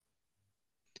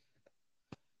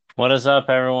What is up,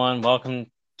 everyone? Welcome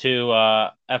to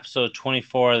episode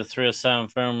 24 of the 307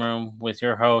 Film Room with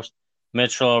your host,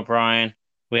 Mitchell O'Brien.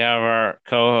 We have our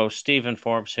co-host, Stephen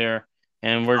Forbes here,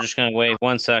 and we're just going to wait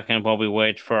 1 second while we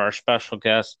wait for our special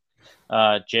guest,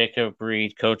 Jacob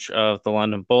Reid, coach of the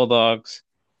London Bulldogs,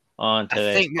 on I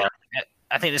today's think podcast.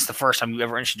 I think this is the first time you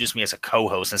ever introduced me as a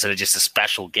co-host instead of just a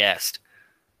special guest.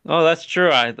 Oh, that's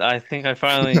true. I think I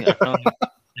finally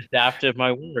adapted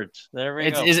my words. There we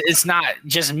It's go. it's, it's not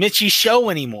just Mitchie's show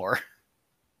anymore.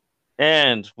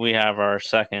 And we have our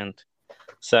second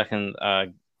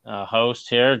host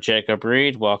here, Jacob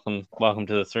Reid. Welcome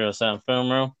to the 307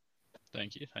 Film Room.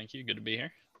 Thank you. Thank you. Good to be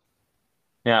here.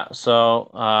 Yeah, so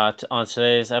on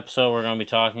today's episode, we're going to be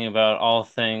talking about all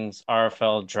things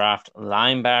RFL Draft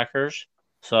linebackers.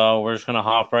 So we're just going to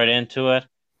hop right into it.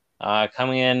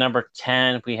 Coming in number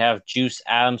 10, we have Juice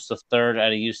Adams III out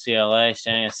of UCLA,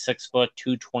 standing at 6',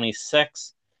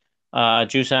 226.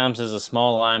 Juice Adams is a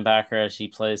small linebacker as he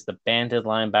plays the banded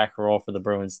linebacker role for the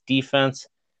Bruins defense.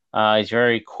 He's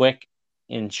very quick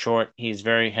in short.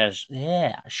 Has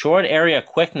short area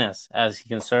quickness as he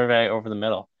can survey over the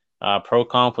middle. Pro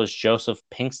comp was Joseph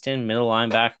Pinkston, middle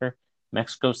linebacker,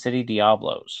 Mexico City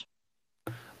Diablos.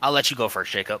 I'll let you go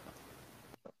first, Jacob.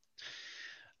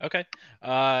 Okay.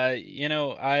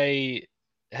 I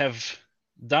have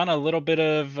done a little bit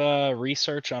of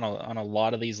research on a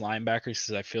lot of these linebackers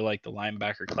because I feel like the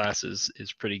linebacker class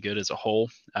is pretty good as a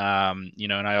whole. And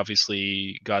I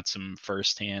obviously got some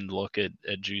firsthand look at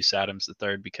Juice Adams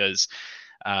III because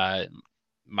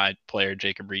my player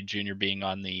Jacob Reid Jr. being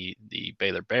on the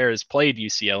Baylor Bears played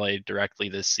UCLA directly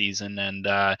this season, and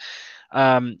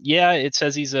it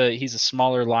says he's a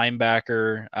smaller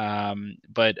linebacker,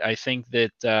 but I think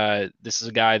that this is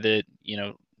a guy that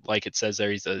like it says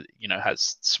there, he's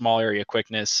has small area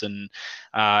quickness, and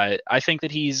I think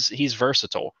that he's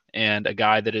versatile and a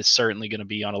guy that is certainly going to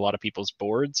be on a lot of people's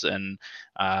boards, and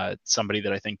somebody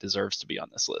that I think deserves to be on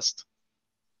this list.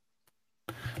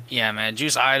 Yeah, man.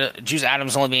 Juice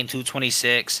Adams only being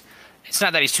 226. It's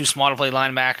not that he's too small to play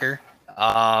linebacker,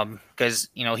 because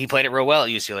he played it real well at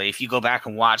UCLA. If you go back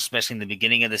and watch, especially in the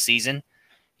beginning of the season,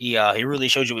 he really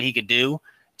showed you what he could do.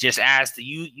 Just as the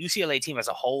UCLA team as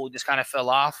a whole just kind of fell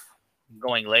off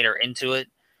going later into it.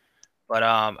 But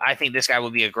I think this guy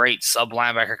would be a great sub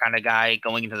linebacker kind of guy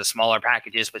going into the smaller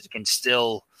packages, but can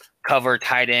still cover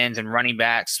tight ends and running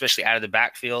backs, especially out of the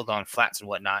backfield on flats and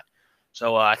whatnot.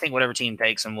 So I think whatever team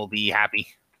takes him will be happy.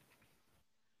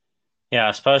 Yeah,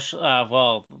 especially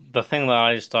the thing that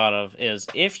I just thought of is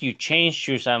if you change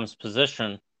Juice Adams'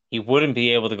 position, he wouldn't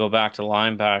be able to go back to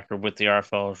linebacker with the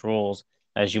RFL's rules,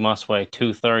 as you must weigh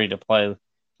 230 to play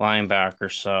linebacker.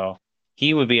 So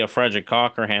he would be a Frederick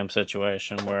Cockerham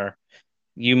situation where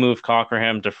you move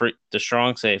Cockerham to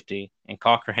strong safety, and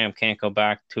Cockerham can't go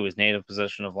back to his native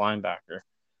position of linebacker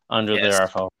under the Yes.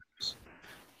 RFL.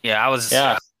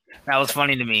 Yeah, that was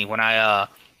funny to me when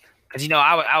because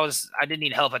I did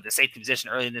need help at the safety position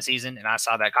early in the season, and I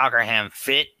saw that Cockerham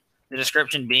fit the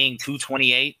description being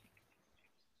 228.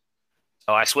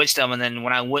 So I switched him, and then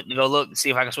when I went to go look to see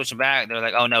if I could switch him back, they're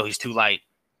like, "Oh no, he's too light."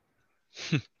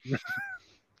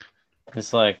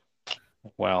 It's like,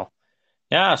 well,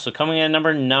 yeah. So coming in at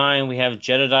number 9, we have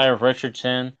Jedediah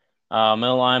Richardson,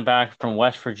 middle linebacker from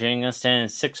West Virginia, standing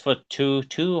 6'2",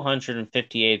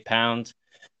 258 pounds.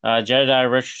 Jedediah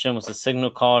Richardson was the signal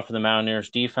caller for the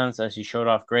Mountaineers defense as he showed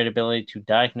off great ability to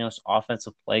diagnose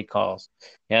offensive play calls.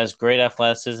 He has great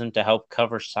athleticism to help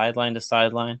cover sideline to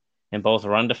sideline in both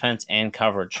run defense and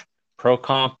coverage. Pro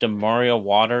comp Demario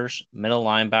Waters, middle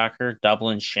linebacker,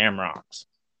 Dublin Shamrocks.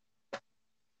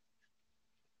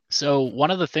 So one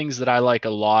of the things that I like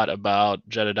a lot about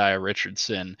Jedediah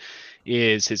Richardson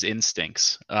is his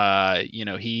instincts.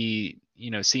 He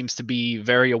seems to be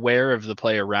very aware of the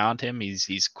play around him.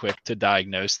 He's quick to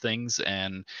diagnose things,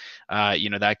 and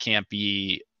that can't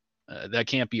be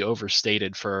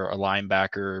overstated for a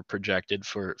linebacker projected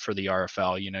for the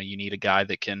RFL. You need a guy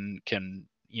that can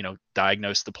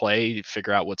diagnose the play,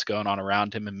 figure out what's going on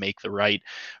around him, and make the right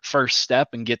first step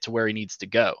and get to where he needs to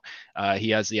go. He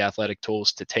has the athletic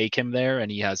tools to take him there,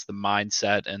 and he has the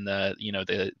mindset and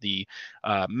the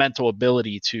mental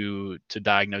ability to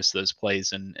diagnose those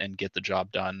plays and get the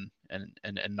job done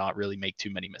and not really make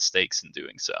too many mistakes in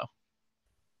doing so.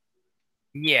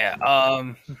 Yeah.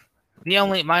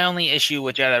 My only issue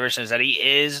with Jedediah Richardson is that he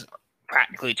is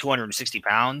practically 260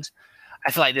 pounds. I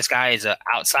feel like this guy is an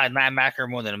outside linebacker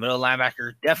more than a middle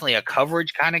linebacker. Definitely a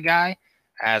coverage kind of guy,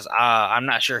 as I'm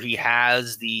not sure he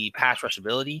has the pass rush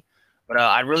ability. But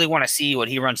I really want to see what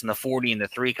he runs in the 40 and the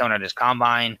 3 coming out of his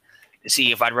combine to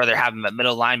see if I'd rather have him at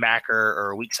middle linebacker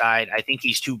or weak side. I think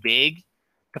he's too big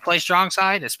to play strong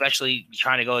side, especially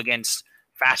trying to go against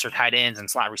faster tight ends and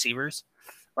slot receivers.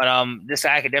 But this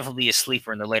guy could definitely be a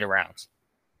sleeper in the later rounds.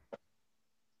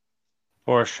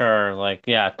 For sure. Like,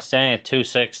 yeah, staying at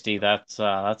 260, that's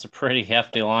a pretty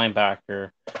hefty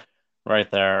linebacker right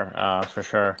there, for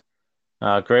sure.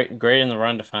 Great in the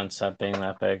run defense, being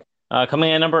that big.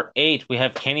 Coming in number 8, we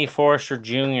have Kenny Forrester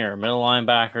Jr., middle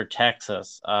linebacker,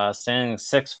 Texas, standing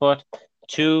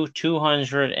 6'2",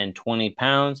 220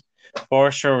 pounds.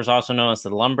 Forrester was also known as the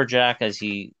lumberjack, as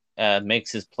he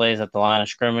makes his plays at the line of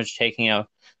scrimmage, taking out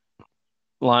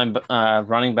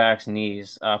running backs'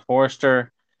 knees.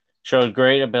 Forrester showed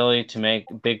great ability to make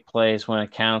big plays when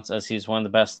it counts, as he's one of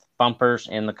the best thumpers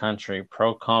in the country.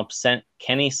 Pro comp sent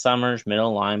Kenny Summers,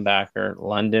 middle linebacker,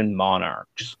 London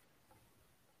Monarchs.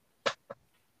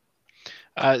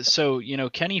 So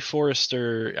Kenny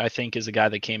Forrester, I think, is a guy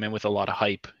that came in with a lot of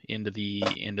hype into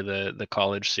the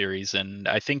college series, and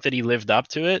I think that he lived up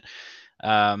to it.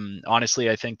 Honestly,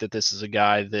 I think that this is a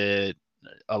guy that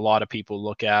a lot of people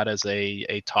look at as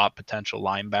a top potential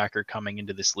linebacker coming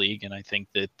into this league, and I think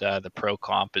that the pro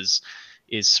comp is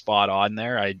spot on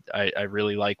there. I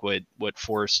really like what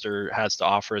Forrester has to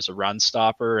offer as a run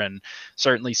stopper, and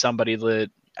certainly somebody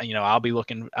that I'll be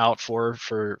looking out for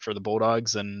the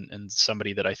Bulldogs, and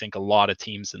somebody that I think a lot of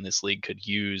teams in this league could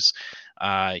use,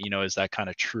 as that kind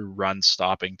of true run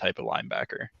stopping type of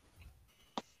linebacker.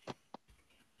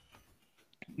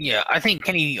 Yeah, I think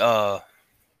Kenny.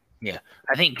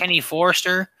 I think Kenny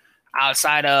Forrester,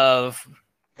 outside of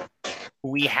who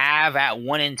we have at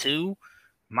 1 and 2,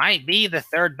 might be the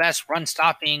third best run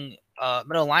stopping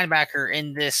middle linebacker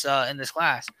in this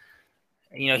class.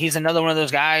 He's another one of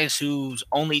those guys who's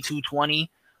only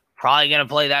 220, probably going to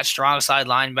play that strong side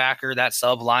linebacker, that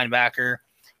sub linebacker,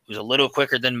 who's a little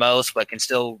quicker than most, but can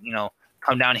still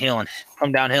come downhill and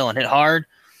hit hard.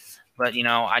 But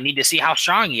I need to see how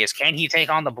strong he is. Can he take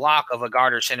on the block of a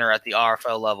guard or center at the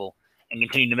RFL level and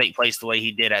continue to make plays the way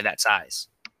he did at that size?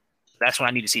 That's what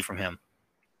I need to see from him.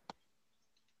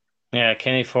 Yeah,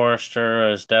 Kenny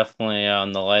Forrester is definitely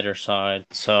on the lighter side,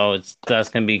 so that's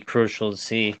going to be crucial to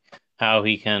see how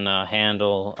he can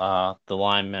handle the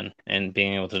linemen and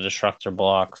being able to disrupt their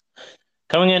blocks.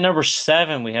 Coming in number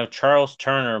 7, we have Charles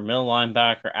Turner, middle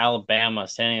linebacker, Alabama,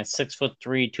 standing at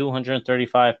 6'3",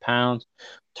 235 pounds.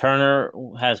 Turner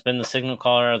has been the signal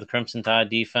caller of the Crimson Tide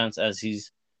defense, as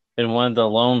he's been one of the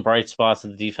lone bright spots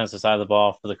of the defensive side of the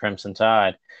ball for the Crimson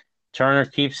Tide. Turner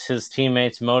keeps his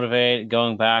teammates motivated,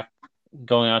 going out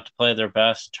to play their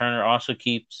best. Turner also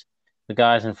keeps the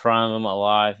guys in front of him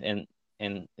alive in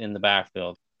the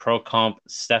backfield. Pro comp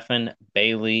Stephen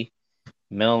Bailey,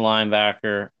 middle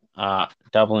linebacker,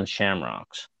 Dublin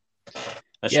Shamrocks.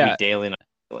 That should be daily, not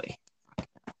daily.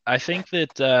 I think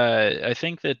that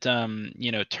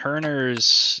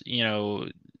Turner's,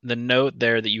 the note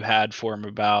there that you had for him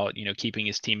about keeping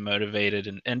his team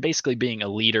motivated and basically being a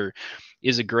leader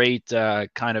is a great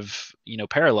kind of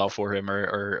parallel for him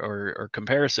or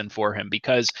comparison for him,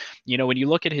 because when you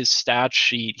look at his stat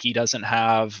sheet, he doesn't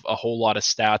have a whole lot of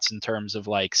stats in terms of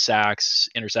like sacks,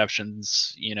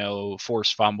 interceptions,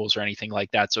 forced fumbles or anything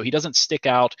like that. So he doesn't stick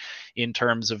out in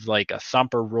terms of like a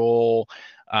thumper role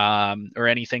or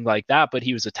anything like that, but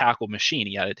he was a tackle machine.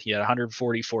 He had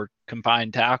 144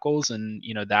 combined tackles, and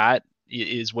that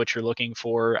is what you're looking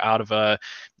for out of a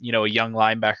young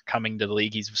linebacker coming to the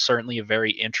league. He's certainly a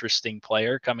very interesting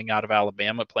player coming out of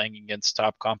Alabama, playing against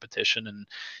top competition,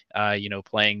 and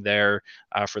playing there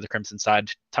for the Crimson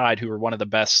Tide, who are one of the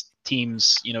best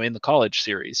teams in the college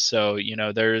series. So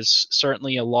there's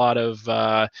certainly a lot of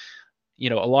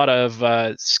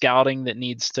scouting that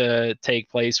needs to take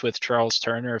place with Charles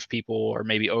Turner if people are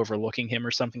maybe overlooking him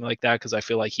or something like that, because I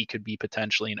feel like he could be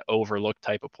potentially an overlooked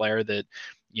type of player that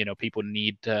people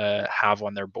need to have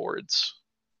on their boards.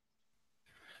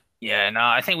 Yeah, and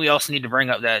I think we also need to bring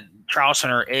up that Charles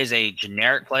Turner is a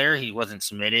generic player. He wasn't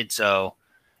submitted, so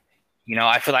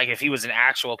I feel like if he was an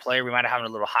actual player, we might have him a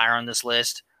little higher on this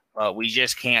list, but we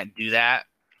just can't do that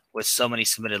with so many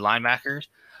submitted linebackers.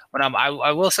 But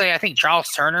I will say I think Charles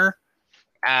Turner,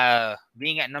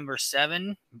 being at number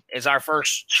 7, is our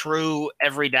first true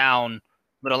every down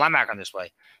middle linebacker on this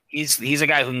play. He's a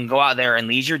guy who can go out there and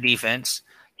lead your defense.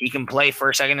 He can play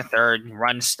first, second, and third,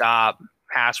 run, stop,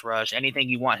 pass rush, anything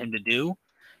you want him to do.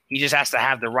 He just has to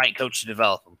have the right coach to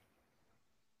develop him.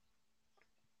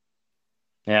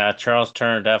 Yeah, Charles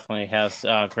Turner definitely has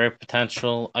great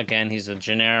potential. Again, he's a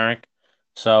generic,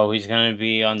 so he's going to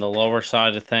be on the lower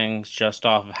side of things just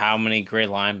off of how many great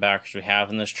linebackers we have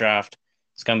in this draft.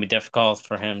 It's going to be difficult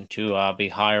for him to be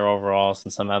higher overalls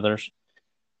than some others.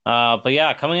 But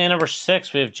yeah, coming in number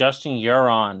 6, we have Justin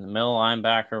Huron, middle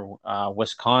linebacker,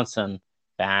 Wisconsin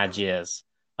Badgers.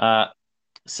 6'1",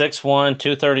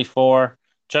 234.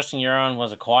 Justin Huron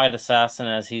was a quiet assassin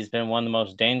as he's been one of the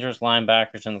most dangerous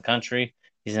linebackers in the country.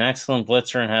 He's an excellent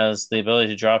blitzer and has the ability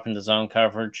to drop into zone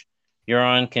coverage.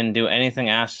 Huron can do anything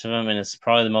asked of him and is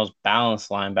probably the most balanced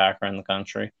linebacker in the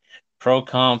country. Pro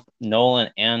comp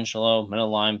Nolan Angelo,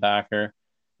 middle linebacker,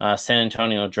 San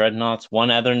Antonio Dreadnoughts.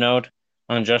 One other note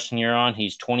on Justin Huron,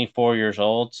 he's 24 years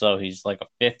old, so he's like a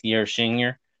fifth-year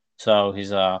senior. So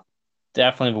he's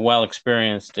definitely well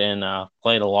experienced and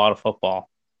played a lot of football.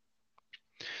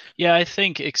 Yeah, I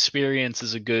think experience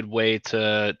is a good way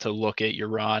to look at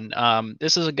Huron.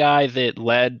 This is a guy that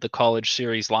led the college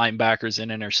series linebackers in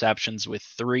interceptions with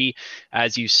 3.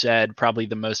 As you said, probably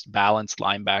the most balanced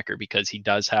linebacker because he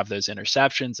does have those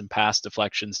interceptions and pass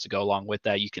deflections to go along with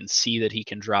that. You can see that he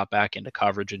can drop back into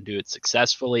coverage and do it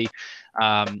successfully.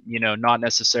 Not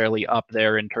necessarily up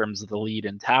there in terms of the lead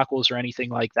in tackles or anything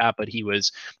like that, but he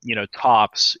was,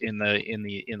 tops in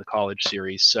the college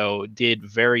series. So did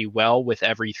very well with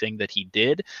everything that he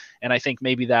did. And I think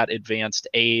maybe that advanced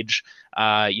age,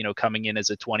 coming in as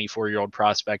a 24-year-old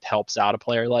prospect helps out a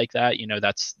player like that.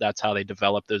 That's how they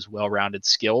develop those well-rounded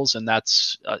skills. And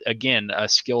that's, again, a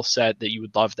skill set that you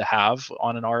would love to have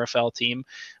on an RFL team.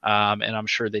 And I'm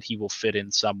sure that he will fit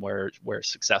in somewhere where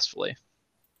successfully.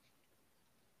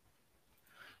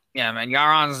 Yeah, man,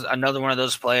 Yaron's another one of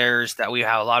those players that we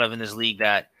have a lot of in this league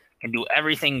that can do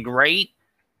everything great,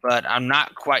 but I'm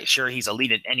not quite sure he's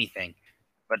elite at anything.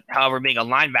 But however, being a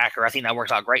linebacker, I think that works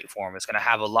out great for him. It's going to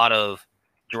have a lot of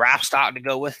draft stock to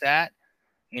go with that.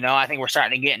 I think we're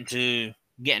starting to get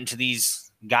into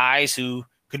these guys who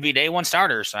could be day one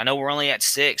starters. I know we're only at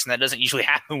 6, and that doesn't usually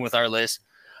happen with our list.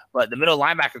 But the middle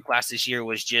linebacker class this year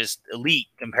was just elite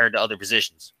compared to other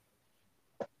positions.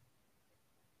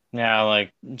 Yeah,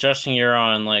 like Justin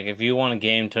Huron, like if you want a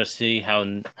game to see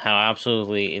how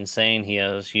absolutely insane he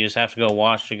is, you just have to go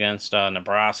watch against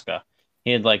Nebraska.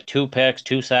 He had like 2 picks,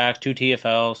 2 sacks, 2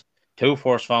 TFLs, 2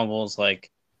 forced fumbles, like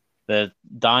the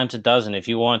dime to dozen. If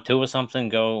you want 2 of something,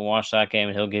 go watch that game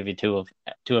and he'll give you 2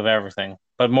 of everything,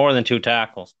 but more than 2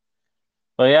 tackles.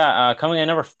 But yeah, coming in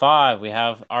number 5, we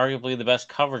have arguably the best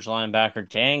coverage linebacker,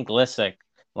 Dan Glissick,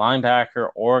 linebacker,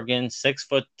 Oregon,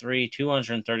 6'3",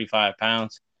 235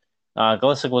 pounds.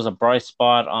 Glissick was a bright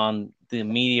spot on the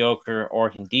mediocre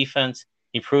Oregon defense.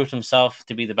 He proved himself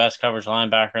to be the best coverage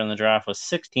linebacker in the draft with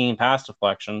 16 pass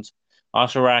deflections,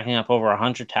 also racking up over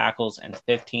 100 tackles and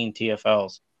 15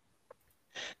 TFLs.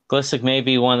 Glissick may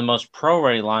be one of the most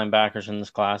pro-ready linebackers in this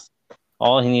class.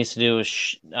 All he needs to do is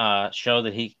show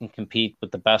that he can compete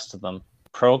with the best of them.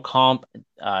 Pro comp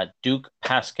Duke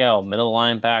Pascal, middle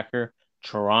linebacker,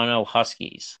 Toronto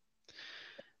Huskies.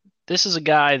 This is a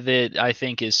guy that I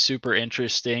think is super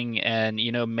interesting and,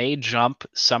 may jump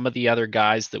some of the other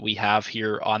guys that we have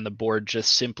here on the board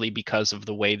just simply because of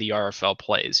the way the RFL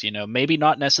plays. Maybe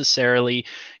not necessarily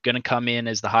going to come in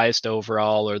as the highest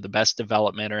overall or the best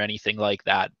development or anything like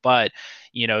that. But,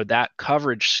 that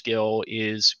coverage skill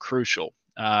is crucial.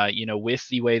 With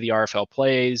the way the RFL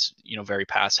plays, very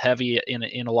pass heavy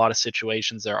in a lot of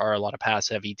situations. There are a lot of pass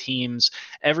heavy teams.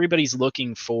 Everybody's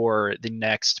looking for the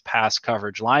next pass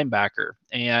coverage linebacker.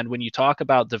 And when you talk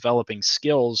about developing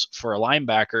skills for a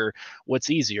linebacker, what's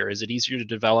easier? Is it easier to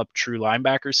develop true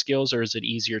linebacker skills or is it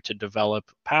easier to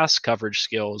develop pass coverage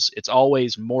skills? It's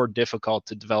always more difficult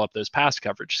to develop those pass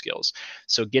coverage skills.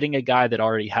 So getting a guy that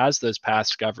already has those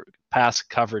pass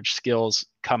coverage skills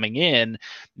coming in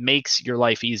makes your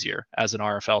life easier as an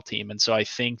RFL team. And so I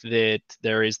think that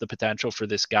there is the potential for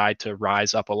this guy to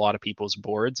rise up a lot of people's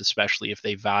boards, especially if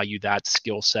they value that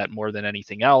skill set more than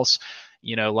anything else.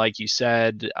 Like you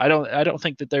said, I don't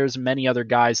think that there's many other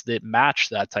guys that match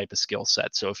that type of skill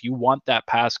set. So if you want that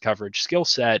pass coverage skill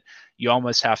set, you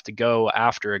almost have to go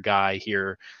after a guy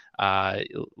here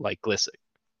like Glissick.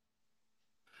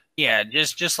 Yeah,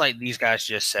 just like these guys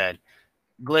just said.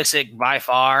 Glissick, by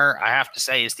far, I have to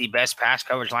say, is the best pass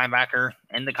coverage linebacker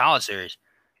in the college series.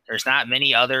 There's not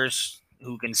many others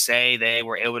who can say they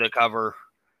were able to cover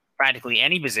practically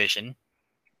any position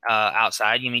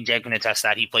outside. Jake can attest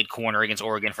that he played corner against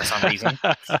Oregon for some reason.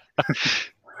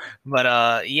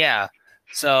 But yeah.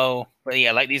 So, but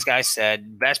yeah, like these guys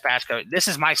said, best pass coverage. This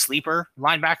is my sleeper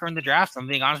linebacker in the draft. I'm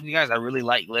being honest with you guys. I really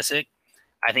like Glissick.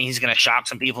 I think he's going to shock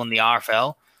some people in the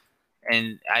RFL.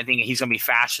 And I think he's going to be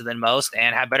faster than most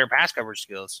and have better pass coverage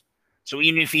skills. So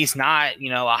even if he's not,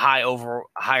 a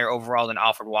higher overall than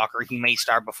Alfred Walker, he may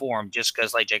start before him just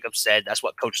because, like Jacob said, that's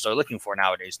what coaches are looking for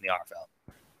nowadays in the RFL.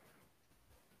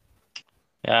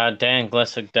 Yeah, Dan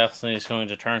Glisick definitely is going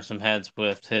to turn some heads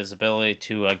with his ability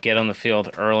to get on the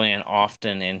field early and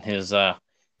often in his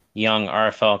young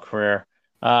RFL career.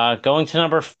 Going to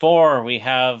number 4, we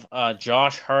have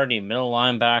Josh Hardy, middle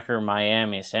linebacker,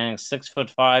 Miami, standing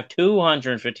 6'5",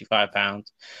 255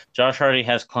 pounds. Josh Hardy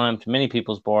has climbed many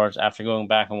people's boards after going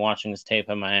back and watching his tape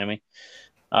at Miami.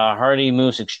 Hardy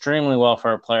moves extremely well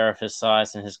for a player of his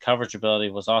size, and his coverage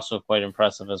ability was also quite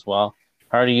impressive as well.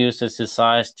 Hardy uses his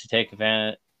size to take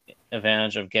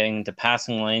advantage of getting into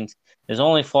passing lanes. His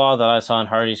only flaw that I saw in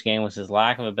Hardy's game was his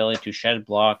lack of ability to shed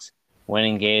blocks when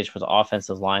engaged with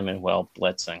offensive linemen while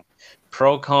blitzing.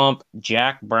 Pro comp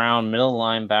Jack Brown, middle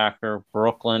linebacker,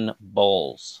 Brooklyn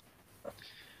Bulls.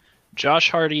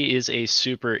 Josh Hardy is a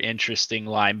super interesting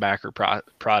linebacker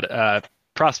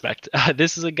prospect.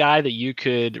 This is a guy that you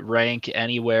could rank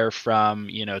anywhere from,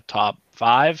 top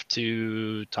 5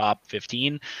 to top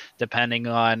 15, depending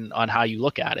on how you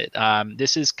look at it.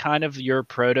 This is kind of your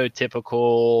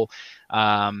prototypical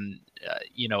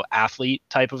athlete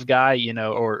type of guy,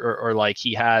 or like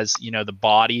he has, the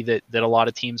body that a lot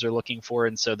of teams are looking for.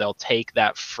 And so they'll take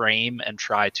that frame and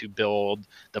try to build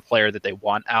the player that they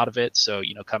want out of it. So,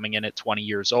 coming in at 20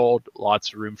 years old,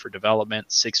 lots of room for development,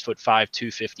 6'5",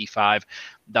 255.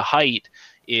 The height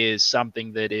is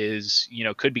something that is,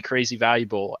 could be crazy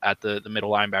valuable at the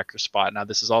middle linebacker spot. Now,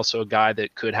 this is also a guy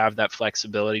that could have that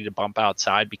flexibility to bump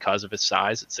outside because of his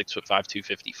size at 6'5",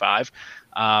 255.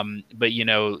 But,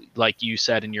 like you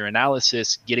said in your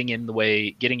analysis, getting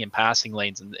in passing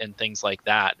lanes and things like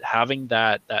that, having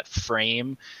that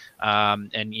frame,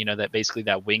 and that basically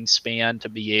that wingspan to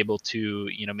be able to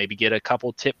maybe get a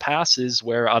couple tip passes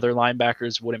where other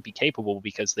linebackers wouldn't be capable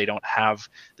because they don't have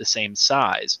the same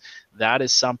size. That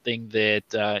is something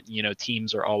that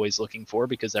teams are always looking for,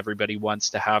 because everybody wants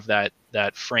to have that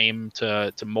frame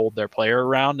to mold their player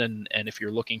around. And if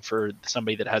you're looking for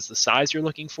somebody that has the size you're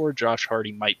looking for, Josh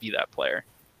Hardy might be that player.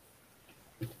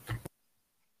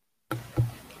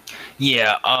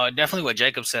 Yeah, definitely what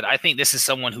Jacob said. I think this is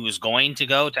someone who is going to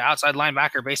go to outside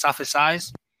linebacker based off his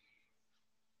size.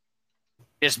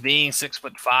 Just being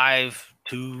 6'5",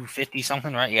 250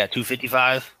 something, right? Yeah,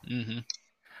 255. Mm-hmm.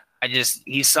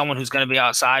 He's someone who's going to be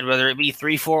outside, whether it be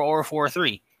 3-4 or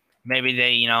 4-3. Maybe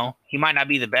he might not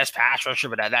be the best pass rusher,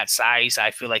 but at that size,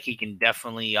 I feel like he can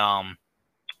definitely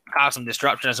cause some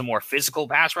disruption as a more physical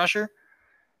pass rusher.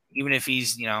 Even if he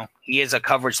is a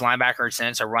coverage linebacker in a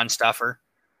sense, a run stuffer.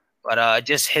 But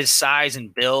just his size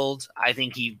and build, I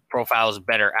think he profiles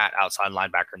better at outside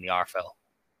linebacker in the RFL.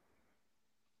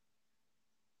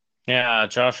 Yeah,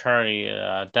 Josh Hardy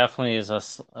definitely is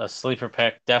a sleeper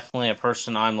pick. Definitely a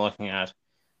person I'm looking at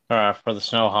for the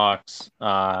Snowhawks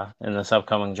in this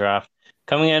upcoming draft.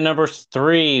 Coming in at number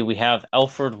 3, we have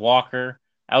Alfred Walker,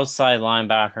 outside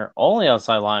linebacker, only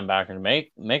outside linebacker to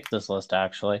make this list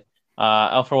actually.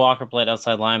 Alfred Walker played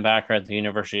outside linebacker at the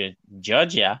University of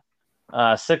Georgia.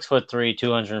 6'3",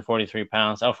 243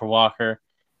 pounds. Alfred Walker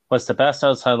was the best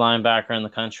outside linebacker in the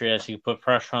country as he could put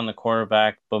pressure on the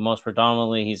quarterback, but most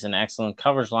predominantly, he's an excellent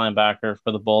coverage linebacker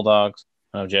for the Bulldogs.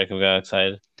 Oh, Jacob got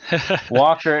excited.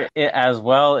 Walker, as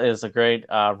well, is a great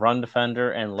run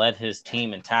defender and led his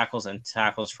team in tackles and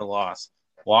tackles for loss.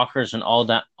 Walker is an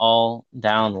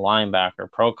all-down linebacker.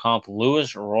 Pro comp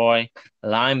Louis Roy,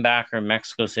 linebacker,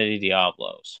 Mexico City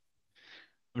Diablos.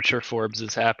 I'm sure Forbes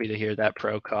is happy to hear that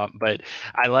pro comp, but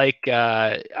I like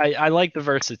I like the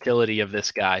versatility of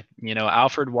this guy.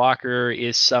 Alfred Walker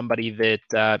is somebody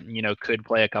that could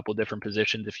play a couple different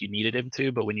positions if you needed him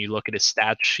to. But when you look at his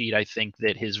stats sheet, I think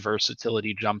that his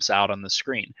versatility jumps out on the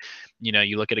screen.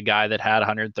 You look at a guy that had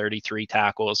 133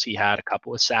 tackles. He had a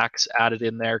couple of sacks added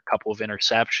in there, a couple of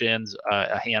interceptions,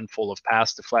 a handful of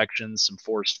pass deflections, some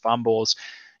forced fumbles.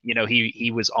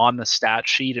 He was on the stat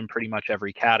sheet in pretty much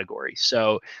every category.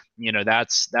 So,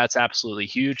 that's absolutely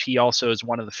huge. He also is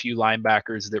one of the few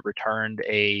linebackers that returned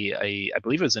I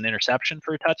believe it was an interception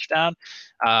for a touchdown.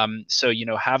 So,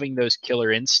 having those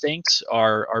killer instincts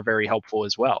are very helpful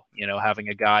as well. Having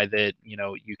a guy that,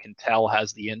 you can tell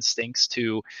has the instincts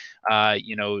to,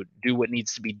 do what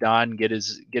needs to be done, get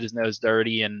his nose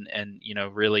dirty and,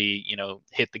 really,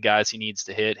 hit the guys he needs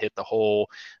to hit the hole,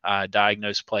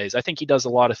 diagnose plays. I think he does a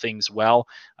lot of things well.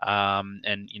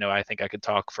 And, I think I could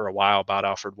talk for a while about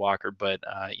Alfred Walker, but,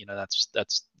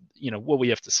 that's what we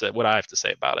have to say, what I have to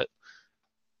say about it.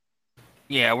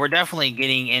 Yeah, we're definitely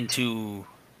getting into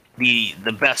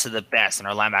the best of the best in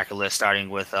our linebacker list, starting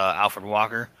with Alfred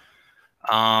Walker.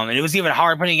 And it was even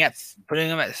hard putting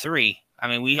him at 3. I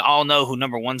mean, we all know who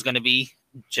number 1's going to be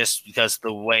just because of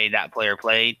the way that player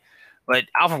played. But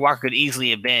Alfred Walker could easily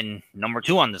have been number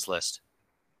 2 on this list.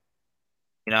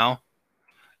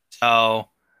 So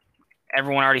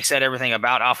everyone already said everything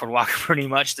about Alfred Walker pretty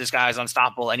much. This guy is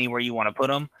unstoppable anywhere you want to put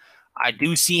him. I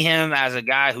do see him as a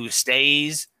guy who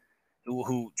stays,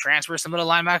 who transfers to middle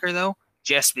linebacker though,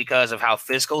 just because of how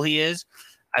physical he is.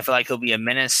 I feel like he'll be a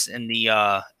menace in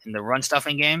the run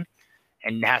stuffing game,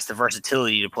 and has the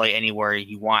versatility to play anywhere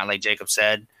you want, like Jacob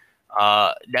said.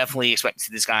 Definitely expect to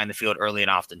see this guy in the field early and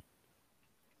often.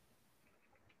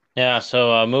 Yeah,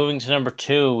 so moving to number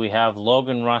 2, we have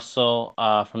Logan Russell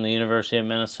from the University of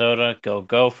Minnesota. Go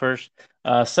Gophers.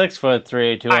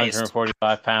 6'3",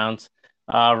 245 pounds.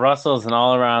 Russell is an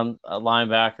all-around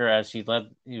linebacker, as he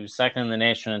was second in the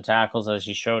nation in tackles, as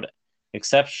he showed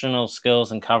exceptional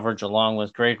skills and coverage along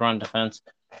with great run defense.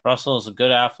 Russell is a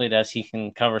good athlete as he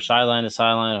can cover sideline to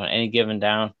sideline on any given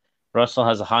down. Russell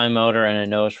has a high motor and a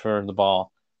nose for the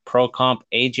ball. Pro comp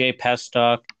AJ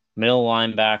Pestock, middle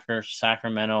linebacker,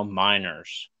 Sacramento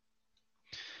Miners.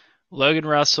 Logan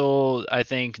Russell, I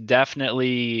think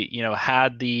definitely,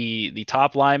 had the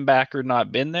top linebacker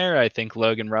not been there, I think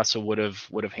Logan Russell would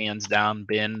have hands down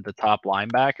been the top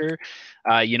linebacker.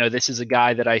 This is a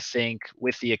guy that I think,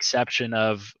 with the exception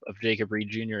of Jacob Reid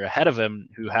Jr. ahead of him,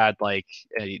 who had like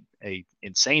a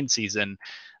insane season.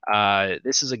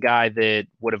 This is a guy that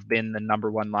would have been the number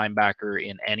 1 linebacker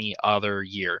in any other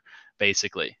year.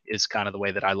 Basically, is kind of the way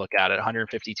that I look at it.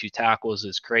 152 tackles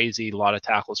is crazy. A lot of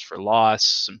tackles for loss,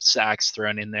 some sacks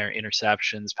thrown in there,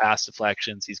 interceptions, pass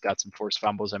deflections. He's got some forced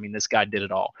fumbles. I mean, this guy did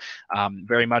it all.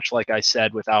 Very much like I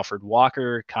said with Alfred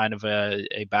Walker, kind of a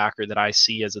backer that I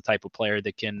see as a type of player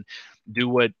that can do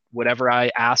whatever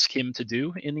I ask him to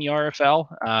do in the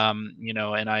RFL.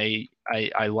 And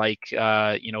I like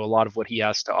a lot of what he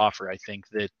has to offer. I think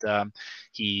that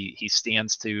he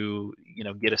stands to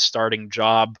get a starting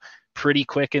job pretty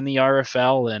quick in the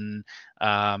RFL, and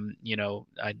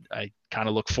I kind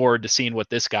of look forward to seeing what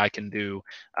this guy can do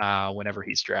whenever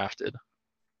he's drafted.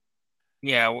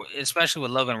 Yeah, especially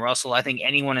with Logan Russell, I think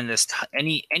anyone in this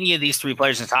any of these 3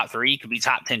 players in the top 3 could be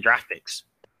top 10 draft picks.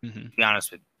 Mm-hmm. To be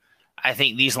honest with you, I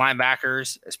think these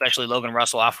linebackers, especially Logan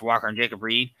Russell, Alfred Walker, and Jacob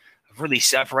Reid, have really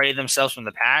separated themselves from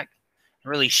the pack, and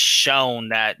really shown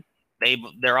that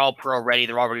they're all pro ready.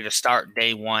 They're all ready to start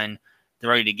day one. They're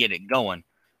ready to get it going.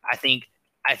 I think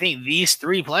these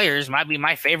 3 players might be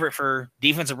my favorite for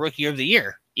defensive rookie of the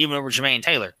year, even over Jermaine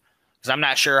Taylor, because I'm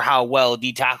not sure how well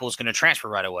D tackle is going to transfer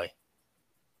right away.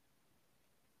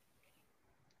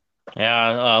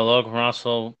 Yeah, Logan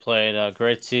Russell played a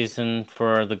great season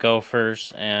for the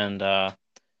Gophers and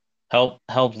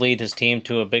helped lead his team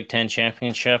to a Big Ten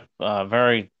championship.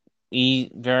 Very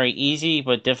easy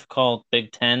but difficult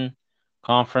Big Ten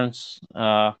conference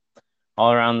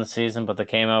all around the season, but they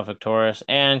came out victorious.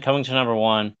 And coming to number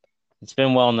 1, it's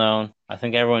been well known. I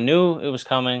think everyone knew it was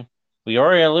coming. We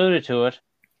already alluded to it,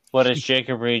 but it's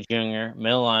Jacob Reid Jr.,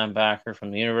 middle linebacker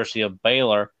from the University of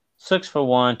Baylor,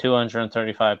 6'1",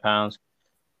 235 pounds.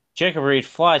 Jacob Reid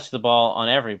flies to the ball on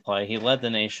every play. He led the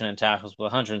nation in tackles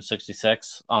with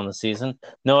 166 on the season.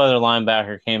 No other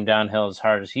linebacker came downhill as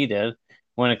hard as he did.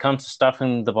 When it comes to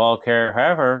stuffing the ball carrier,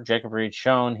 however, Jacob Reid's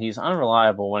shown he's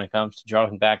unreliable when it comes to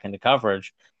dropping back into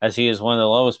coverage, as he is one of the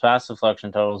lowest pass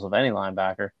deflection totals of any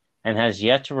linebacker and has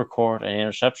yet to record an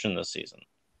interception this season.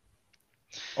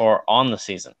 Or on the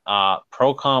season.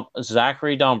 Pro comp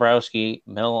Zachary Dombrowski,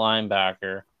 middle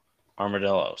linebacker,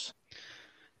 Armadillos.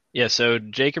 Yeah, so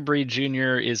Jacob Reid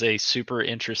Jr. is a super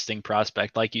interesting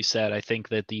prospect. Like you said, I think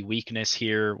that the weakness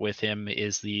here with him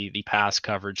is the pass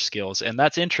coverage skills. And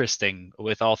that's interesting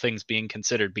with all things being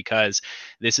considered, because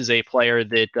this is a player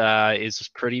that is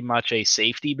pretty much a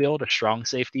safety build, a strong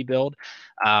safety build.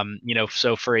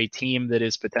 So for a team that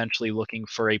is potentially looking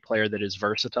for a player that is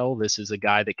versatile, this is a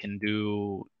guy that can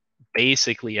do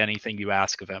basically anything you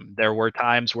ask of him. There were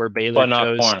times where Baylor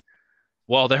chose...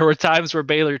 Well, there were times where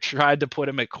Baylor tried to put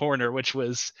him at corner, which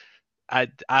was, I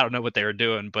don't know what they were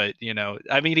doing, but,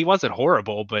 I mean, he wasn't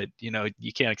horrible, but,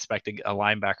 you can't expect a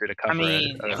linebacker to cover. I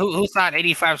mean, who thought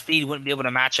 85 speed wouldn't be able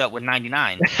to match up with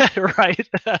 99? Right.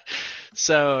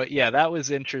 So, yeah, that was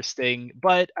interesting.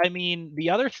 But, I mean, the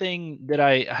other thing that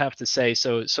I have to say,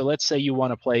 so let's say you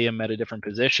want to play him at a different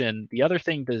position. The other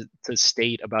thing to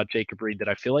state about Jacob Reid that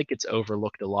I feel like it's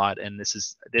overlooked a lot, and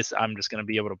this I'm just going to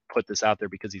be able to put this out there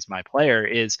because he's my player,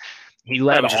 is he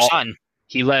led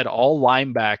he led all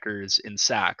linebackers in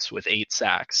sacks with 8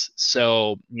 sacks.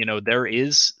 So, there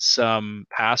is some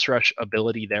pass rush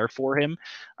ability there for him.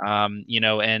 And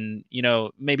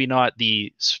maybe not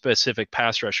the specific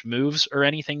pass rush moves or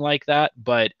anything like that,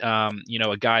 but, a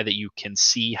guy that you can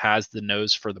see has the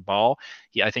nose for the ball.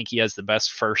 I think he has the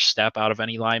best first step out of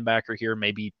any linebacker here,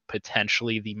 maybe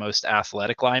potentially the most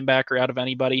athletic linebacker out of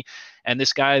anybody. And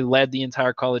this guy led the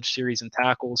entire college series in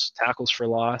tackles for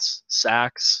loss,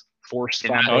 sacks, forced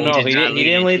fumbles. Oh no, he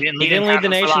didn't lead the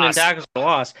nation in tackles for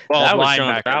loss. Well, that was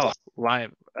Sean Fowler.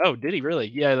 Oh, did he really?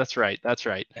 Yeah, that's right.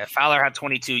 Yeah, Fowler had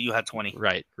 22. You had 20.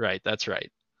 Right. That's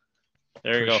right.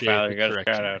 There you go, Fowler. You got a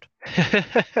shout out.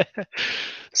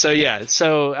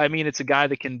 So I mean, it's a guy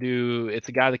that can do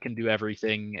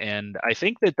everything, and I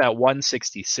think that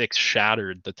 166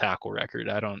 shattered the tackle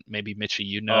record. Maybe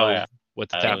Mitchie, what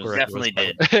the tackle record definitely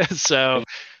was. Did. So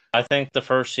I think the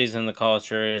first season in the college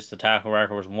series, the tackle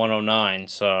record was 109.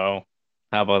 So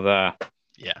how about that?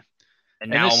 Yeah. And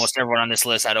now almost everyone on this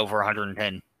list had over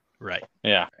 110. Right.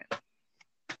 Yeah.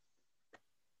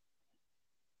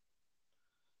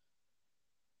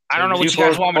 I don't know what you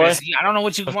guys want me to say. I don't know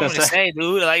what you want me to say,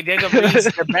 dude. Like Jacob Reid's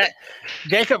the best.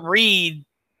 Jacob Reid,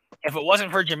 if it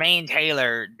wasn't for Jermaine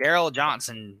Taylor, Daryl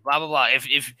Johnson, blah blah blah.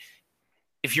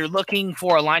 If you're looking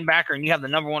for a linebacker and you have the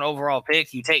number 1 overall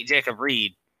pick, you take Jacob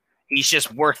Reid. He's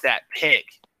just worth that pick.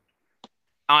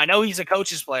 I know he's a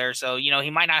coach's player, so he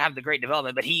might not have the great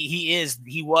development, but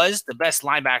he was the best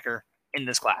linebacker in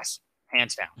this class,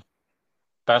 hands down.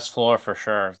 Best floor for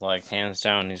sure, like hands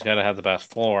down. He's got to have the best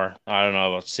floor. I don't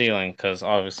know about ceiling because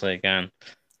obviously, again,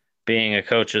 being a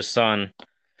coach's son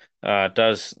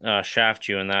does shaft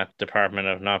you in that department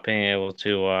of not being able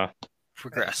to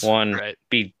progress.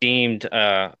 Be deemed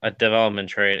a development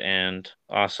trait and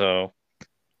also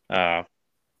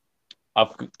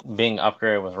being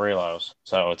upgraded with reloads.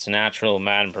 So it's a natural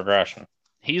Madden progression.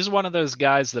 He's one of those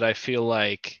guys that I feel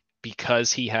like,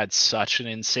 because he had such an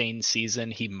insane season,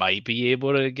 he might be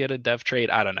able to get a dev trade.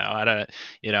 I don't know. I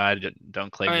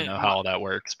don't claim to know how all that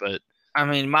works, but I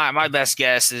mean, my best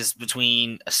guess is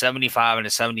between a 75 and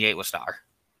a 78 with Star.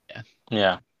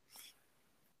 Yeah.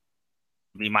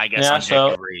 Be my guess on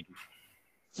Jacob Reid.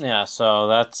 Yeah, so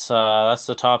that's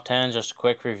the top 10. Just a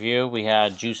quick review. We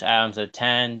had Juice Adams at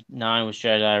 10, 9 was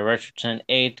Jedi Richardson,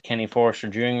 8 Kenny Forrester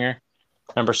Jr.,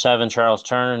 number 7 Charles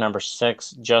Turner, number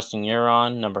 6 Justin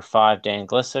Huron, number 5 Dan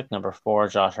Glissick, number 4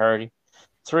 Josh Hardy,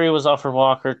 3 was Alfred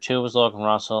Walker, 2 was Logan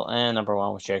Russell, and number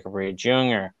 1 was Jacob Reid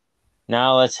Jr.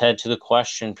 Now let's head to the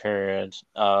question period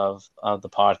of the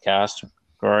podcast.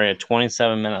 We're already at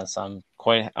 27 minutes. I'm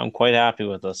quite happy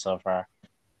with this so far.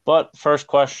 But first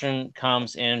question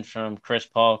comes in from Chris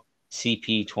Paul,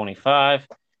 CP25.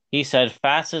 He said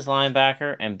fastest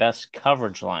linebacker and best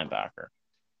coverage linebacker.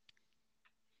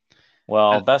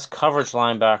 Well, best coverage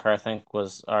linebacker, I think,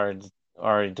 was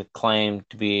already declaimed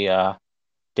to be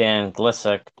Dan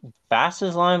Glissick.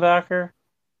 Fastest linebacker,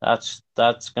 that's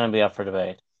going to be up for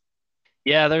debate.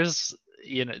 Yeah, there's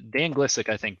Dan Glissick,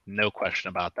 I think, no question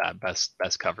about that.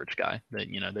 Best coverage guy.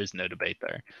 There's no debate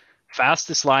there.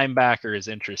 Fastest linebacker is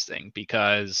interesting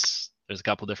because there's a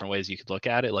couple different ways you could look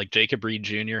at it. Like Jacob Reid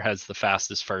Jr. has the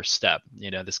fastest first step.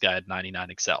 This guy had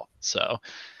 99 Excel. So,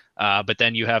 but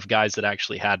then you have guys that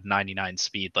actually had 99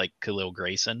 speed, like Khalil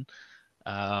Grayson,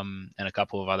 and a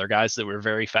couple of other guys that were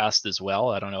very fast as well.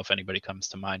 I don't know if anybody comes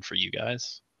to mind for you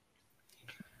guys.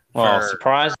 Well,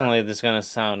 surprisingly, this is going to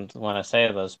sound when I say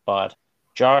this, but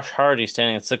Josh Hardy,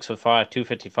 standing at 6'5",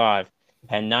 255,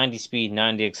 had 90 speed,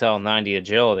 90 Excel, 90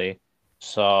 agility.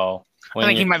 So I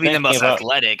think he might be the most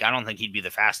athletic. I don't think he'd be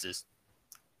the fastest.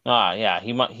 Yeah,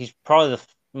 he's probably the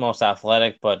most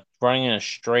athletic, but running in a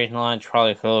straight line,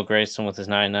 probably Khalil Grayson with his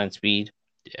 99 speed.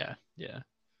 Yeah,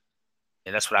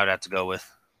 that's what I would have to go with.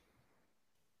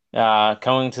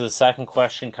 Coming to the second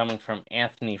question, coming from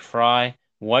Anthony Fry.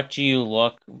 What do you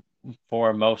look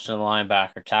for most in the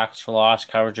linebacker? Tackles for loss,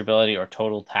 coverage ability, or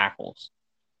total tackles?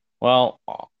 Well,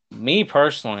 me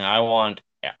personally, I want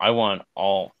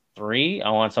all three. I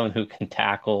want someone who can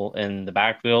tackle in the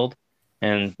backfield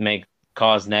and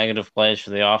cause negative plays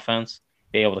for the offense,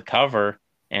 be able to cover,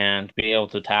 and be able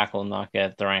to tackle and not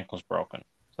get their ankles broken.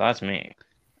 So that's me.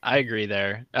 I agree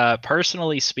there.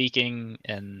 Personally speaking,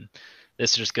 and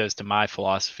this just goes to my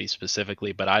philosophy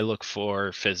specifically, but I look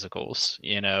for physicals.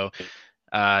 You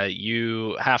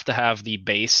have to have the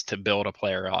base to build a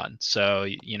player on. So,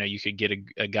 you could get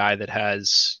a guy that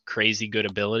has crazy good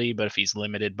ability, but if he's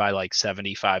limited by like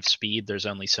 75 speed, there's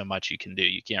only so much you can do.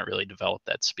 You can't really develop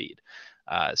that speed.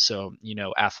 So,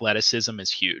 athleticism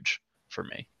is huge for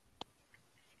me.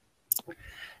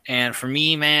 And for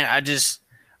me, man,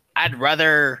 I'd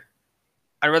rather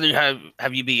I'd rather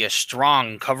have you be a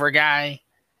strong cover guy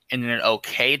and an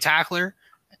okay tackler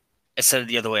instead of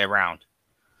the other way around.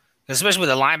 Especially with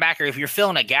a linebacker, if you're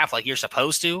filling a gap like you're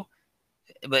supposed to,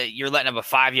 but you're letting up a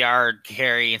 5-yard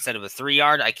carry instead of a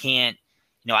 3-yard, I can't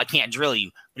drill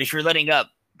you. But if you're letting up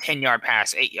 10-yard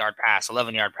pass, 8-yard pass,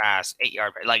 11-yard pass,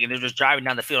 8-yard pass, like, and they're just driving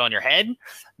down the field on your head,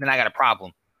 then I got a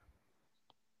problem.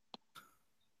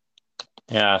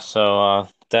 Yeah, so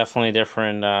definitely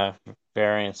different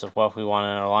variants of what we want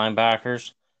in our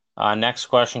linebackers. Next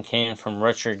question came from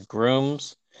Richard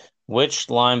Grooms. Which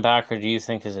linebacker do you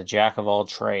think is a jack of all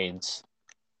trades?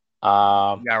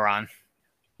 Yaron.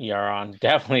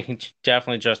 Definitely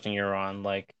Justin Yaron.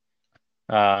 Like,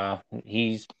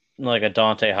 he's like a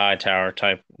Dante Hightower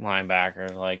type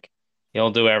linebacker. Like,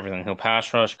 he'll do everything. He'll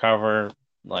pass rush, cover,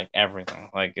 like everything.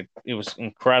 Like, it was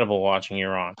incredible watching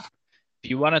Yaron. If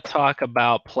you want to talk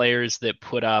about players that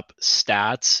put up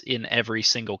stats in every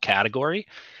single category,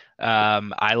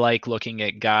 I like looking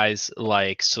at guys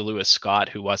like Salua Scott,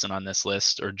 who wasn't on this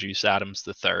list, or Juice Adams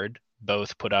III.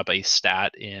 Both put up a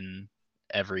stat in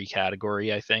every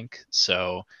category, I think.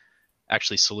 So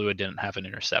actually, Salua didn't have an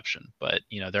interception, but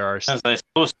there are.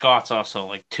 Scott's also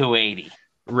like 280.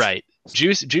 Right.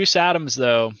 Juice Adams,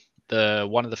 though,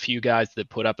 one of the few guys that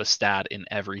put up a stat in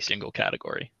every single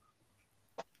category.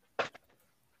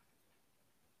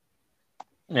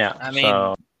 Yeah. I mean,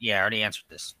 I already answered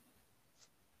this.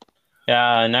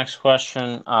 Yeah, next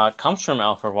question comes from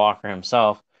Alfred Walker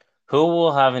himself. Who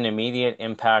will have an immediate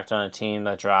impact on a team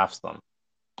that drafts them?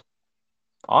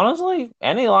 Honestly,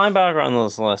 any linebacker on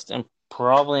this list, and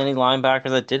probably any linebacker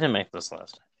that didn't make this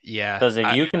list. Yeah. Because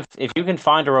if you can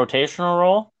find a rotational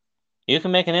role, you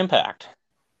can make an impact.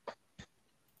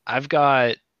 I've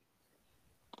got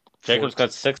Jacob's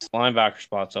got 6 linebacker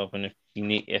spots open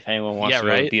if anyone wants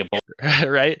to be a bull.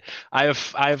 Right. I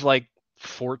have like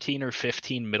 14 or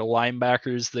 15 middle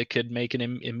linebackers that could make an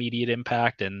immediate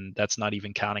impact, and that's not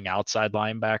even counting outside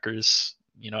linebackers,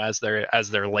 as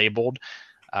they're labeled.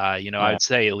 I'd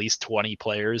say at least 20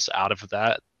 players out of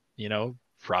that,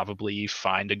 probably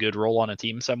find a good role on a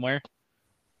team somewhere.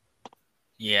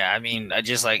 Yeah, I mean, I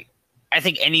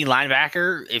think any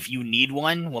linebacker, if you need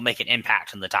one, will make an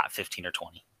impact in the top 15 or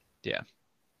 20. Yeah.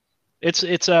 It's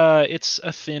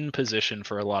a thin position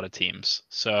for a lot of teams.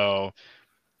 So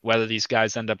whether these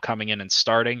guys end up coming in and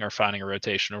starting or finding a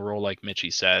rotational role, like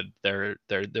Mitchie said,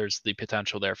 there's the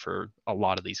potential there for a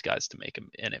lot of these guys to make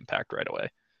an impact right away.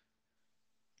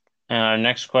 And our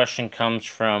next question comes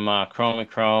from Chrome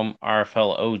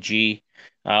RFL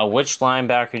OG. Which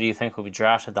linebacker do you think will be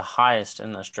drafted the highest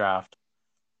in this draft?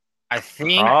 I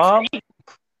think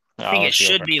it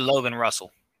should be Logan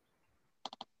Russell.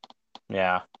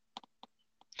 Yeah.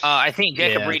 I think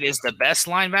Jacob Reid is the best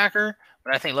linebacker,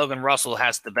 but I think Logan Russell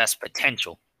has the best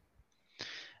potential.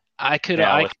 I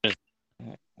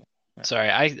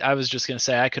was just going to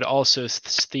say I could also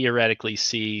theoretically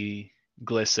see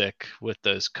Glissick with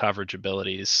those coverage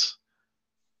abilities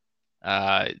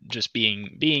just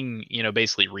being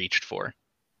basically reached for.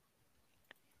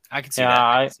 I can see that.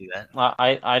 I can see that.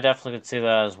 I definitely could see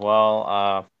that as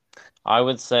well. I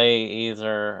would say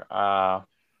either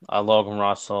a Logan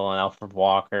Russell and Alfred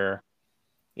Walker,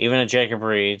 even a Jacob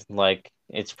Reid. Like,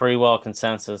 it's pretty well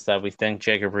consensus that we think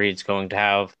Jacob Reid's going to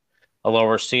have a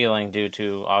lower ceiling due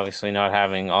to obviously not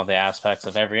having all the aspects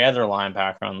of every other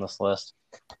linebacker on this list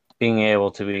being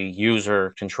able to be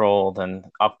user controlled and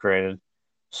upgraded.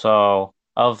 So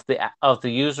of the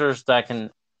users that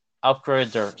can upgrade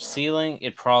their ceiling,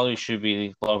 it probably should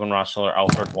be Logan Russell or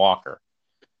Alfred Walker.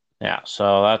 Yeah,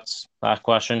 so that's that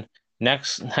question.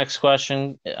 Next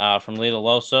question from Lita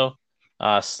Loso,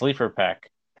 sleeper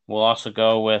pick. We'll also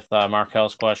go with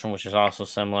Markel's question, which is also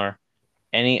similar.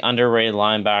 Any underrated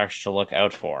linebackers to look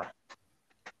out for?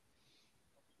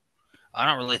 I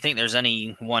don't really think there's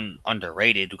anyone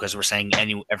underrated because we're saying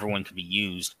everyone can be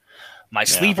used. My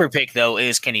sleeper pick, though,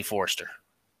 is Kenny Forster.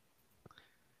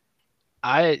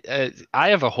 I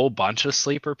have a whole bunch of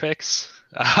sleeper picks.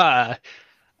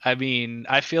 I mean,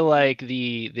 I feel like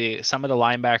the some of the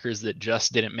linebackers that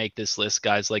just didn't make this list,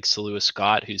 guys like Salua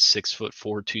Scott, who's 6'4",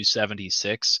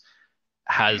 276,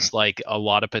 has like a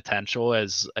lot of potential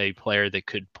as a player that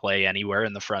could play anywhere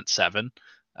in the front seven.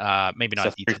 Maybe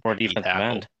not defensive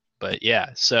tackle, but yeah.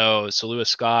 So Salua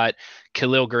Scott,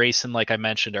 Khalil Grayson, like I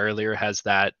mentioned earlier, has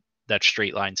that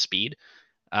straight line speed.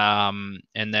 And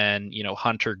then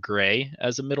Hunter Gray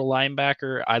as a middle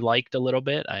linebacker, I liked a little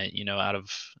bit.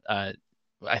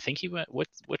 I think he went.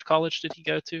 Which college did he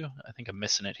go to? I think I'm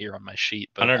missing it here on my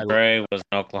sheet. But Hunter Gray was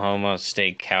an Oklahoma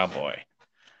State Cowboy.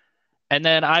 And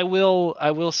then I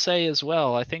will say as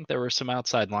well, I think there were some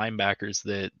outside linebackers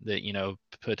that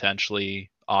potentially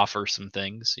offer some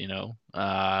things.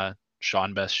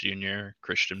 Sean Best Jr.,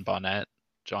 Christian Bonnet,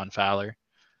 John Fowler.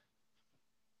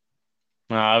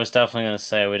 No, I was definitely going to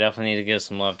say we definitely need to give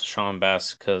some love to Sean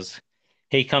Best because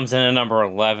he comes in at number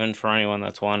 11 for anyone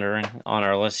that's wondering on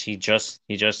our list. He just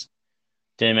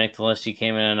didn't make the list. He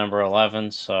came in at number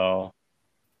 11. So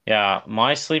yeah,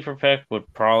 my sleeper pick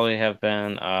would probably have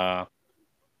been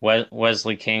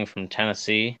Wesley King from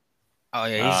Tennessee. Oh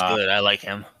yeah, he's Uh, good. I like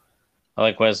him. I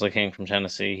like Wesley King from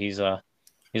Tennessee. He's a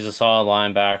solid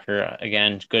linebacker.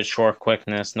 Again, good short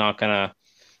quickness. Not gonna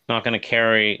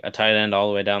carry a tight end all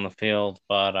the way down the field,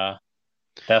 but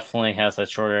definitely has that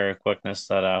short area quickness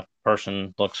that a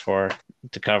person looks for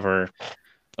to cover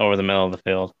over the middle of the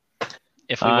field.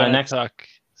 If we want to Next, talk,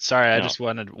 sorry, I no, just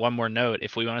wanted one more note.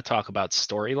 If we want to talk about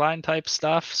storyline type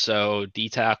stuff, so D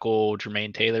tackle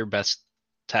Jermaine Taylor, best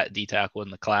D tackle in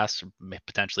the class,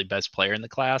 potentially best player in the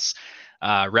class.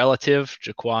 Relative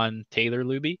Jaquan Taylor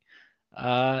Luby,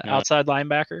 no. outside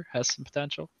linebacker, has some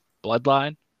potential.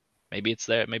 Bloodline, maybe it's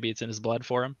there, maybe it's in his blood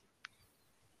for him.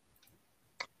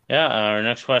 Yeah, our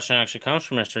next question actually comes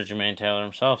from Mr. Jermaine Taylor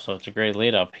himself, so it's a great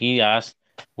lead up. He asked,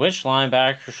 which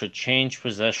linebacker should change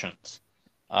positions?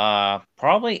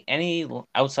 Probably any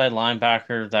outside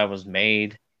linebacker that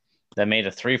made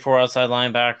a 3-4 outside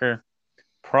linebacker.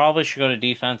 Probably should go to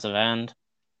defensive end,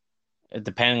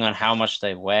 depending on how much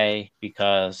they weigh,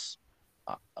 because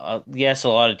yes, a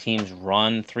lot of teams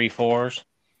run 3-4s,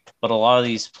 but a lot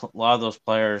of those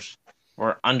players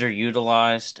were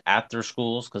underutilized at their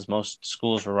schools because most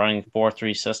schools were running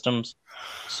 4-3 systems.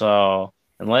 So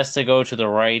unless they go to the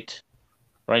right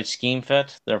scheme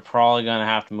fit, they're probably going to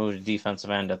have to move to defensive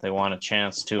end if they want a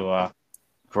chance to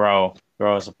grow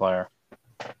as a player.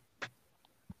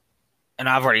 And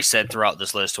I've already said throughout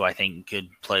this list who I think could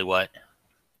play what.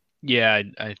 Yeah,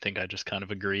 I think I just kind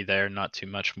of agree there. Not too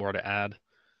much more to add.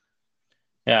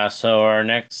 Yeah, so our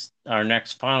next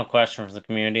final question for the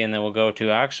community, and then we'll go to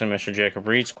actually Mr. Jacob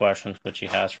Reid's questions, which he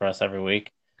has for us every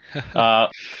week. Uh,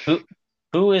 who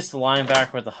who is the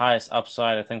linebacker with the highest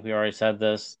upside? I think we already said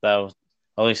this. That was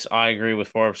at least I agree with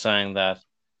Forbes saying that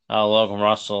Logan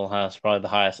Russell has probably the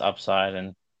highest upside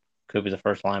and could be the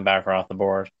first linebacker off the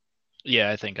board.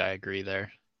 Yeah, I think I agree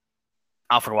there.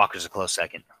 Alfred Walker's a close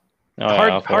second. Oh yeah,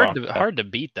 Hard, I'll hard walk to that. hard to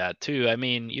beat that too. I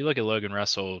mean, you look at Logan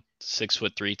Russell,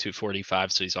 6'3",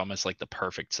 245, so he's almost like the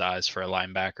perfect size for a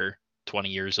linebacker. 20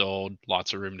 years old,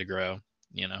 lots of room to grow.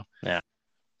 Yeah.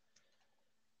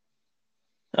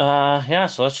 Yeah,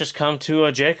 so let's just come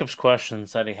to Jacob's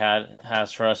questions that he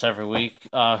has for us every week.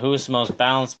 Who is the most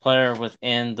balanced player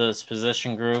within this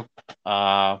position group?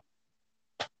 Uh,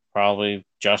 Probably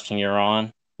Justin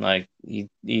Huron. Like he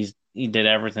did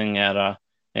everything at an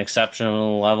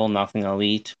exceptional level, nothing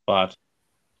elite, but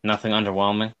nothing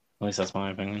underwhelming. At least that's my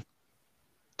opinion.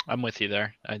 I'm with you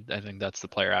there. I think that's the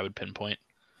player I would pinpoint.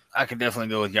 I could definitely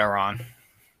go with Yaron.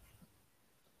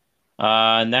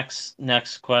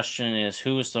 Next question is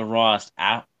who is the rawest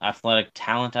athletic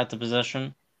talent at the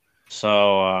position?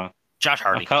 So Josh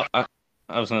Hardy.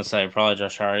 I was gonna say probably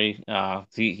Josh Hardy.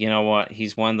 You know what?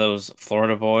 He's one of those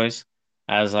Florida boys,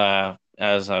 as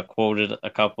quoted a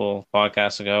couple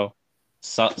podcasts ago.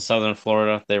 Southern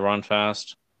Florida, they run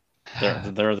fast. They're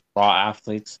the raw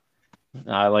athletes.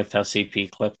 I liked how CP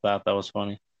clipped that. That was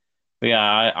funny. But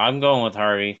yeah, I'm going with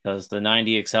Hardy because the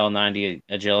 90 XL, 90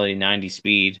 agility, 90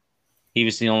 speed. He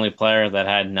was the only player that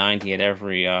had 90 at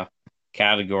every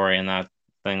category in that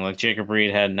thing. Like Jacob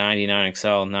Reid had 99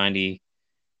 XL, 90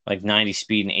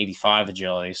 speed and 85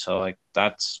 agility. So like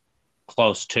that's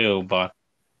close too, but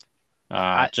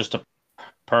just a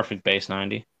perfect base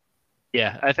 90.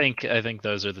 Yeah, I think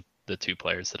those are the two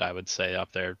players that I would say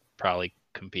up there, probably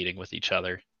competing with each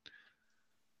other.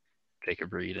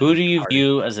 Jacob Reid Who and do you Hardy.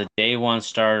 view as a day one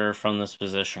starter from this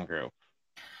position group?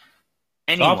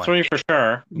 Top Anyone. three for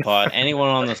sure, but anyone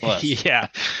on this list. Yeah,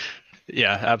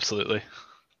 absolutely.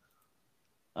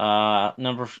 Question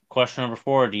number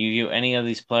 4. Do you view any of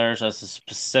these players as a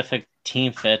specific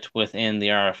team fit within the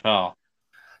RFL?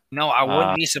 No, I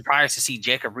wouldn't be surprised to see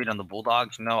Jacob Reid on the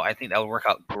Bulldogs. No, I think that would work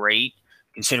out great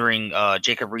considering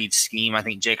Jacob Reid's scheme. I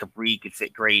think Jacob Reid could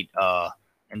fit great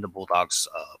in the Bulldogs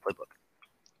playbook.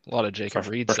 A lot of Jacob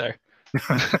Reids there.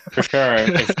 For sure.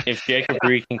 If Jacob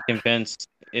Reid can convince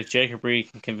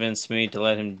me to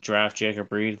let him draft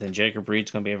Jacob Reid, then Jacob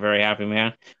Reid's going to be a very happy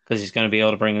man because he's going to be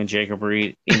able to bring in Jacob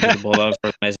Reid into the Bulldogs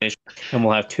organization, and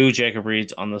we'll have 2 Jacob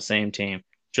Reids on the same team,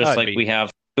 just like we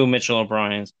have 2 Mitchell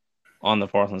O'Briens on the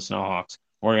Portland Snowhawks.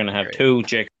 We're going to have 2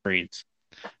 Jacob Reids.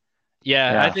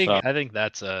 Yeah, I think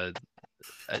that's a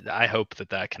I hope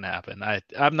that can happen.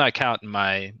 I'm not counting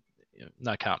my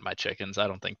chickens. I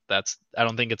don't think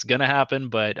it's gonna happen,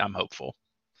 but I'm hopeful.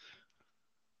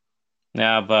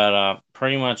 Yeah, but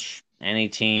pretty much any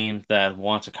team that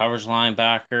wants a coverage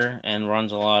linebacker and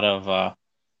runs a lot of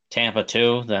Tampa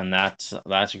too, then that's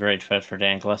a great fit for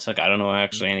Dan Glissick. I don't know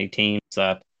actually any teams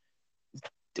that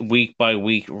week by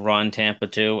week run Tampa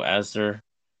 2 as their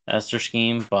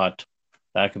scheme, but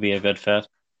that could be a good fit.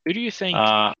 Who do you think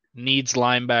needs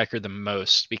linebacker the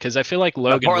most? Because I feel like The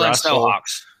Logan Portland Russell.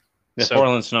 Snowhawks. The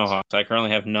Portland Snowhawks. I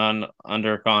currently have none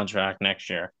under contract next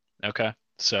year. Okay,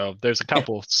 so there's a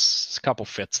couple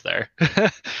fits there.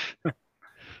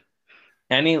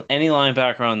 Any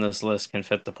linebacker on this list can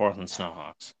fit the Portland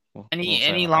Snowhawks.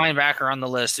 Any linebacker on the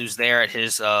list who's there at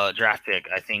his draft pick,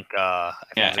 I think.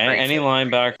 Any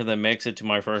linebacker that makes it to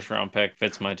my first round pick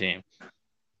fits my team.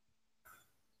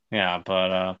 Yeah,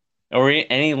 but or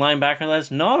any linebacker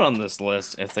that's not on this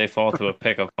list, if they fall to a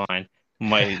pick of mine,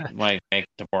 might make it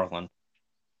to Portland.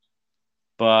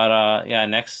 But yeah,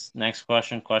 next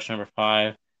question number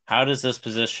 5. How does this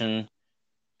position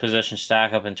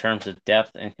stack up in terms of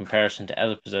depth in comparison to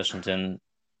other positions in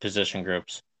position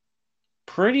groups?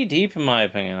 Pretty deep, in my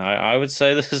opinion. I would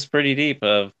say this is pretty deep.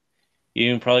 You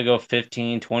can probably go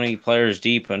 15, 20 players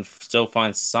deep and still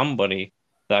find somebody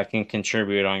that can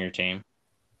contribute on your team.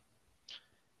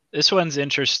 This one's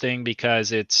interesting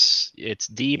because it's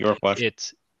deep. Your question.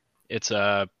 It's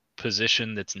a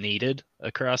position that's needed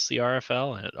across the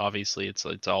RFL, and obviously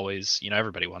it's always,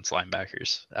 everybody wants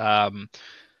linebackers.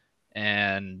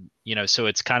 And so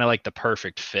it's kind of like the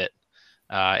perfect fit.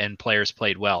 And players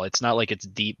played well. It's not like it's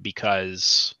deep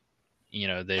because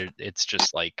it's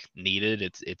just like needed.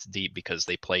 It's deep because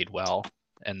they played well,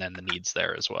 and then the need's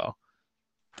there as well.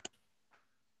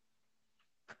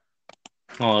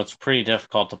 Well, it's pretty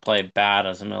difficult to play bad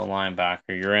as a middle linebacker.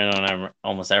 You're in on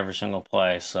almost every single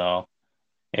play. So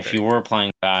if you were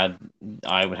playing bad,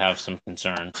 I would have some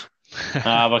concerns.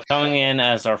 But coming in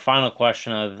as our final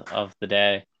question of the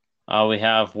day, we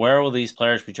have, where will these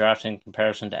players be drafted in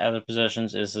comparison to other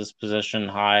positions? Is this position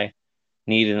high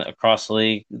needed across the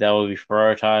league that will be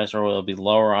prioritized, or will it be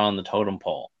lower on the totem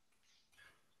pole?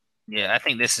 Yeah, I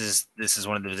think this is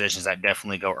one of the positions that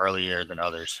definitely go earlier than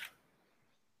others.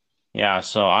 Yeah,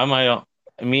 so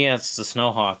me as the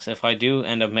Snowhawks, if I do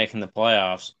end up making the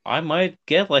playoffs, I might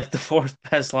get like the 4th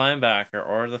best linebacker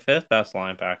or the 5th best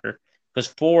linebacker, because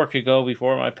 4 could go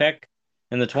before my pick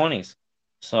in the 20s.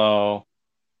 So,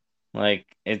 like,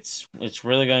 it's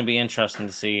really going to be interesting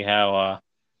to see how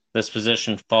this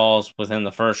position falls within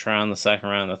the first round, the second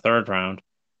round, the third round.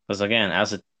 Because again,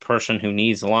 as a person who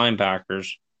needs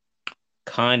linebackers,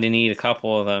 kind of need a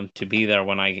couple of them to be there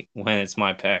when it's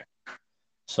my pick.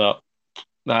 So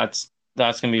that's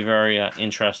going to be very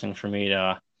interesting for me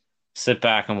to sit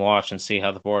back and watch and see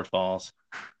how the board falls.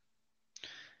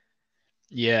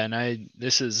 Yeah, and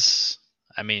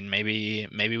maybe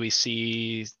we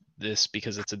see this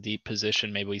because it's a deep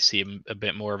position. Maybe we see a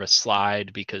bit more of a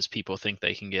slide because people think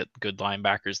they can get good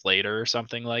linebackers later or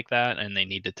something like that, and they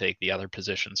need to take the other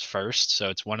positions first. So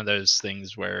it's one of those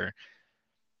things where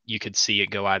you could see it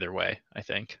go either way, I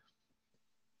think.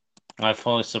 I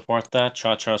fully support that.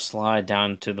 Cha-cha slide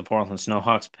down to the Portland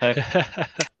Snowhawks pick.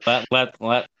 let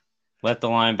the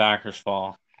linebackers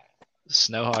fall.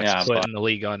 Snowhawks putting the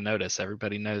league on notice.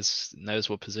 Everybody knows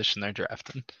what position they're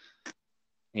drafting.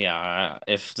 Yeah,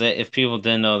 if people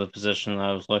didn't know the position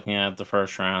I was looking at the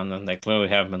first round, then they clearly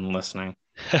haven't been listening.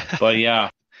 But yeah.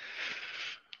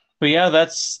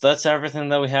 That's everything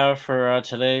that we have for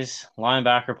today's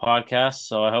linebacker podcast.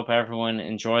 So I hope everyone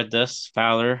enjoyed this.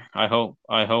 Fowler, I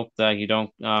hope that you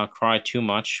don't cry too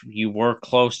much. You were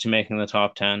close to making the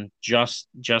top 10, just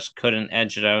couldn't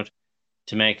edge it out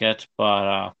to make it.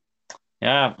 But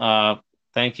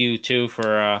thank you too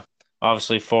for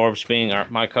obviously Forbes being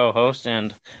my co-host,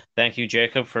 and thank you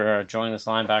Jacob for joining this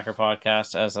linebacker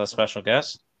podcast as a special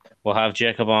guest. We'll have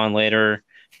Jacob on later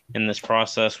in this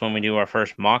process when we do our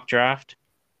first mock draft.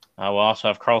 We'll also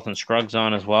have Carlton Scruggs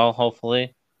on as well,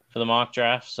 hopefully, for the mock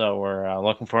draft. So we're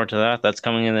looking forward to that. That's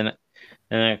coming in the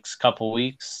next couple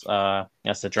weeks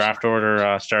as the draft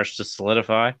order starts to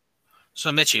solidify. So,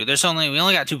 Mitchie, we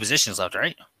only got 2 positions left,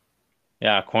 right?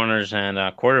 Yeah, corners and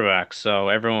quarterbacks. So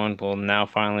everyone will now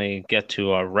finally get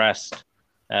to rest,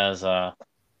 as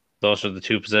those are the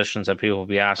 2 positions that people will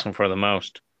be asking for the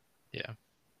most. Yeah.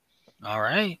 All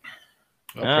right.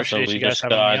 Well, appreciate you guys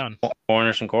having me on.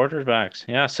 Corners and quarterbacks.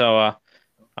 Yeah, so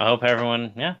I hope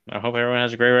everyone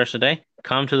has a great rest of the day.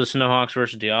 Come to the Snowhawks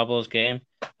versus Diablos game.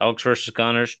 Elks versus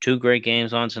Gunners. 2 great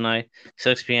games on tonight.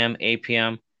 6 p.m., 8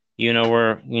 p.m. You know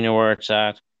where it's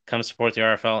at. come support the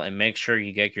RFL and make sure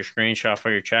you get your screenshot for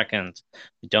your check-ins.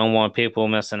 You don't want people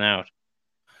missing out.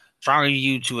 Strong of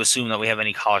you to assume that we have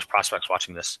any college prospects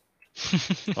watching this.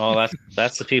 Well,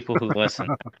 that's the people who listen,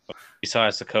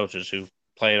 besides the coaches who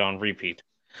play it on repeat.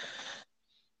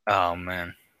 Oh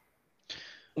man.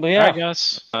 But yeah, All right,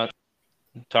 guys.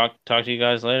 talk to you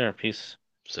guys later. Peace.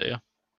 See ya.